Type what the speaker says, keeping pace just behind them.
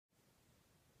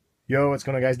Yo, what's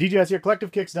going on, guys? DJS here,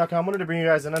 CollectiveKicks.com. Wanted to bring you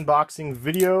guys an unboxing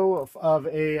video of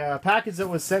a package that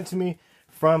was sent to me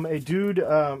from a dude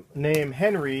named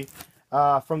Henry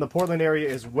from the Portland area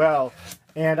as well.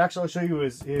 And actually, I'll show you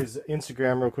his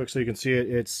Instagram real quick so you can see it.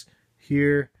 It's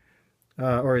here,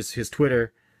 or his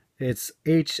Twitter. It's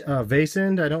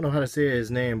Vasend. I don't know how to say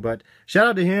his name, but shout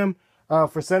out to him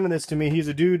for sending this to me. He's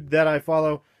a dude that I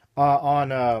follow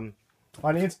on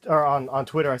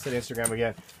Twitter. I said Instagram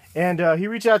again. And he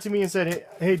reached out to me and said,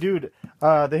 "Hey, dude,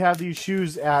 they have these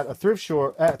shoes at a thrift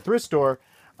store.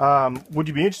 Would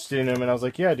you be interested in them?" And I was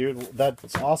like, "Yeah, dude,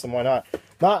 that's awesome. Why not?"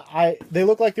 They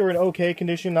look like they were in okay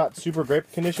condition, not super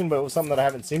great condition, but it was something that I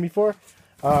haven't seen before.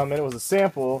 And it was a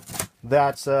sample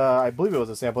that I believe it was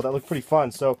a sample that looked pretty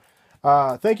fun. So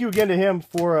thank you again to him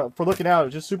for looking out. It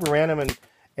was just super random,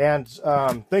 and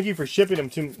thank you for shipping him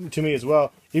to me as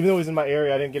well. Even though he's in my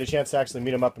area, I didn't get a chance to actually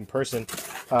meet him up in person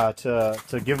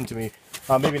to give him to me.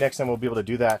 Maybe next time we'll be able to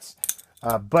do that.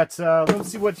 But let's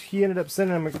see what he ended up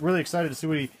sending. I'm really excited to see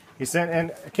what he sent.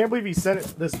 And I can't believe he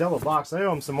sent this double box. I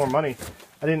owe him some more money.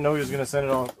 I didn't know he was going to send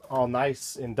it all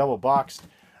nice and double boxed.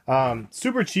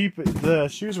 Super cheap. The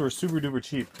shoes were super duper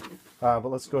cheap. But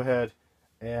let's go ahead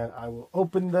and I will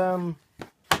open them.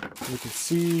 You can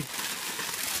see.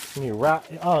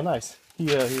 Oh, nice. He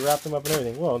wrapped them up and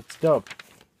everything. Well, it's dope.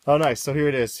 Oh, nice. So here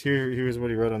it is. Here's what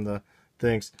he wrote on the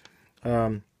things.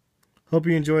 Hope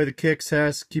you enjoy the kicks,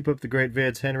 Hess. Keep up the great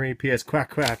vids, Henry. P.S. Quack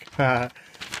quack.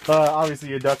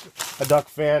 Obviously a duck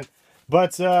fan,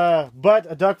 but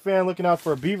a duck fan looking out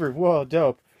for a beaver. Whoa,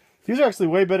 dope. These are actually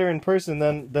way better in person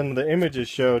than the images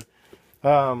showed.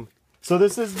 So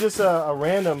this is just a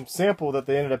random sample that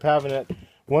they ended up having at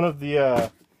one of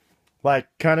the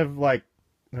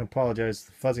I apologize,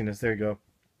 the fuzziness. There you go.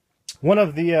 One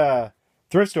of the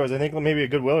thrift stores, I think maybe a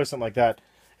Goodwill or something like that.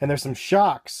 And there's some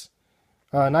Shocks,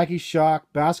 Nike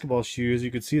Shock basketball shoes. You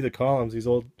could see the columns, these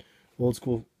old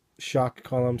school Shock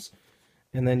columns,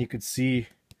 and then you could see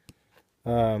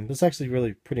this is actually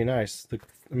really pretty nice.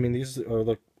 I mean, these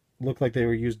look like they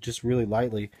were used just really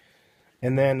lightly.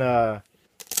 And then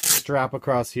strap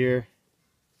across here,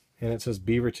 and it says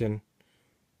Beaverton.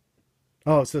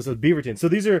 Oh, it says Beaverton. So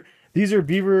these are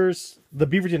Beavers, the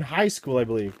Beaverton High School, I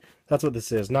believe. That's what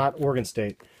this is, not Oregon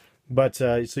State. But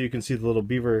so you can see the little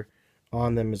beaver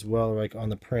on them as well, like on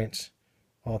the print,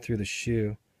 all through the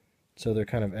shoe. So they're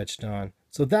kind of etched on.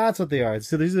 So that's what they are.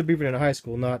 So these are the Beaverton High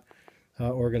School, not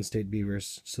Oregon State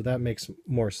Beavers. So that makes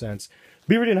more sense.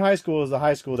 Beaverton High School is the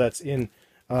high school that's in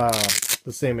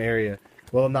the same area.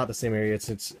 Well, not the same area.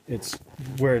 It's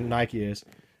where Nike is.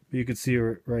 But you can see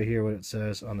right here what it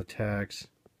says on the tags.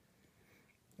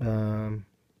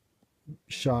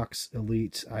 Shocks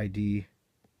Elite ID.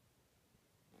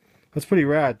 That's pretty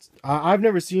rad. I've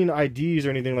never seen IDs or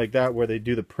anything like that where they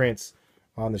do the prints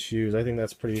on the shoes. I think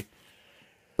that's pretty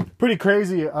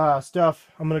crazy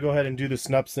stuff. I'm gonna go ahead and do the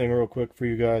snups thing real quick for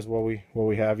you guys while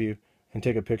we have you, and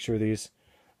take a picture of these.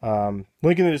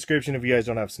 Link in the description if you guys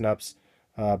don't have snups.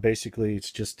 Basically,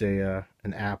 it's just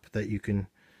an app that you can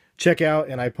check out,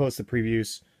 and I post the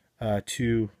previews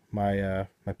to my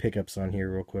my pickups on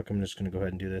here real quick. I'm just gonna go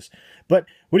ahead and do this. But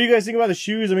what do you guys think about the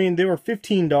shoes? I mean, they were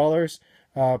 $15.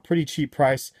 Pretty cheap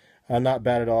price. Not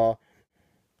bad at all.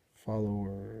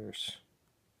 Followers.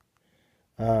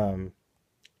 Dude,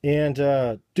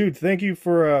 thank you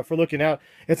for looking out.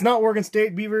 It's not Oregon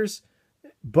State Beavers,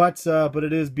 but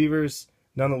it is Beavers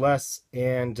nonetheless,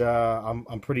 and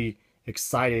I'm pretty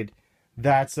excited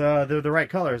that they're the right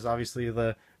colors. Obviously,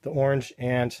 the orange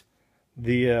and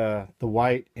the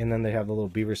white, and then they have the little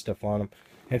beaver stuff on them.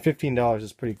 And $15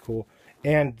 is pretty cool.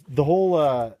 And the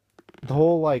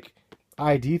whole like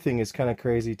ID thing is kind of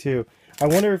crazy too. I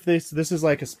wonder if this is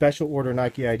like a special order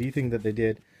Nike ID thing that they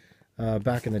did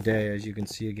back in the day. As you can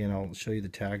see again, I'll show you the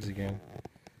tags again.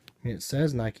 I mean, it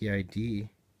says Nike ID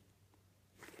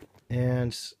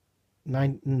and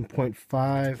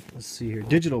 9.5. Let's see here,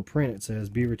 digital print. It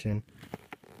says Beaverton,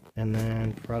 and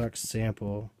then product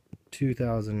sample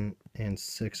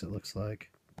 2006. It looks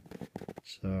like.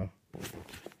 So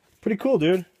pretty cool,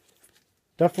 dude.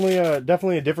 Definitely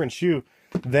a different shoe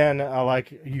than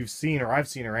like you've seen or I've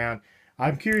seen around.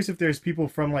 I'm curious if there's people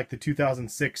from like the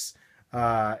 2006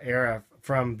 era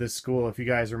from this school, if you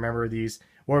guys remember these,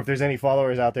 or if there's any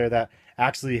followers out there that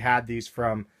actually had these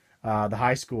from the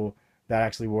high school that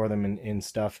actually wore them in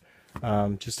stuff.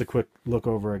 Just a quick look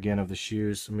over again of the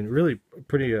shoes. I mean, really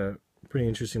pretty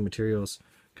interesting materials.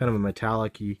 Kind of a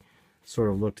metallic-y sort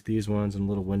of look to these ones, and a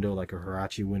little window like a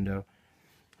Huarache window.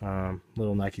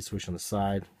 Little Nike swoosh on the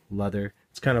side, leather.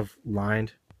 It's kind of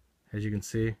lined, as you can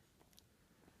see.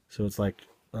 So it's like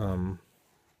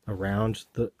around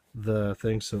the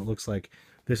thing, so it looks like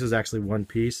this is actually one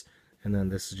piece, and then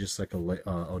this is just like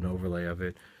an overlay of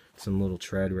it. Some little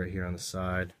tread right here on the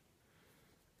side,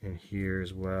 and here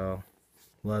as well,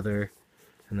 leather,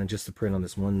 and then just the print on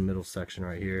this one middle section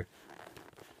right here.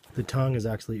 The tongue is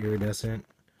actually iridescent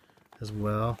as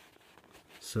well,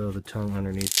 so the tongue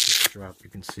underneath the strap, you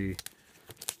can see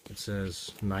it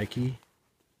says Nike,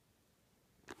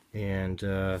 and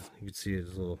you can see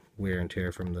there's a little wear and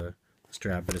tear from the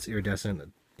strap, but it's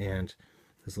iridescent, and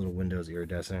this little window is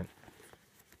iridescent.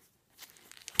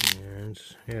 And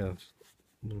yeah, a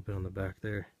little bit on the back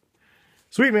there.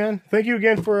 Sweet, man. Thank you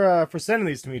again for sending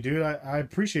these to me, dude. I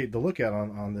appreciate the look at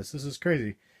on this. This is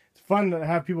crazy. It's fun to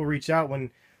have people reach out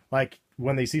when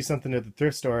they see something at the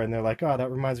thrift store and they're like, oh,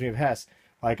 that reminds me of Hess.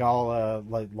 Like I'll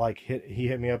he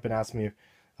hit me up and asked me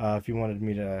if he wanted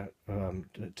me to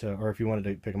or if he wanted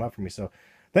to pick him up for me. So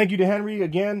thank you to Henry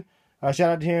again.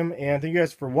 Shout out to him, and thank you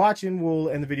guys for watching. We'll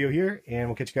end the video here, and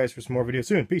we'll catch you guys for some more videos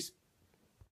soon. Peace.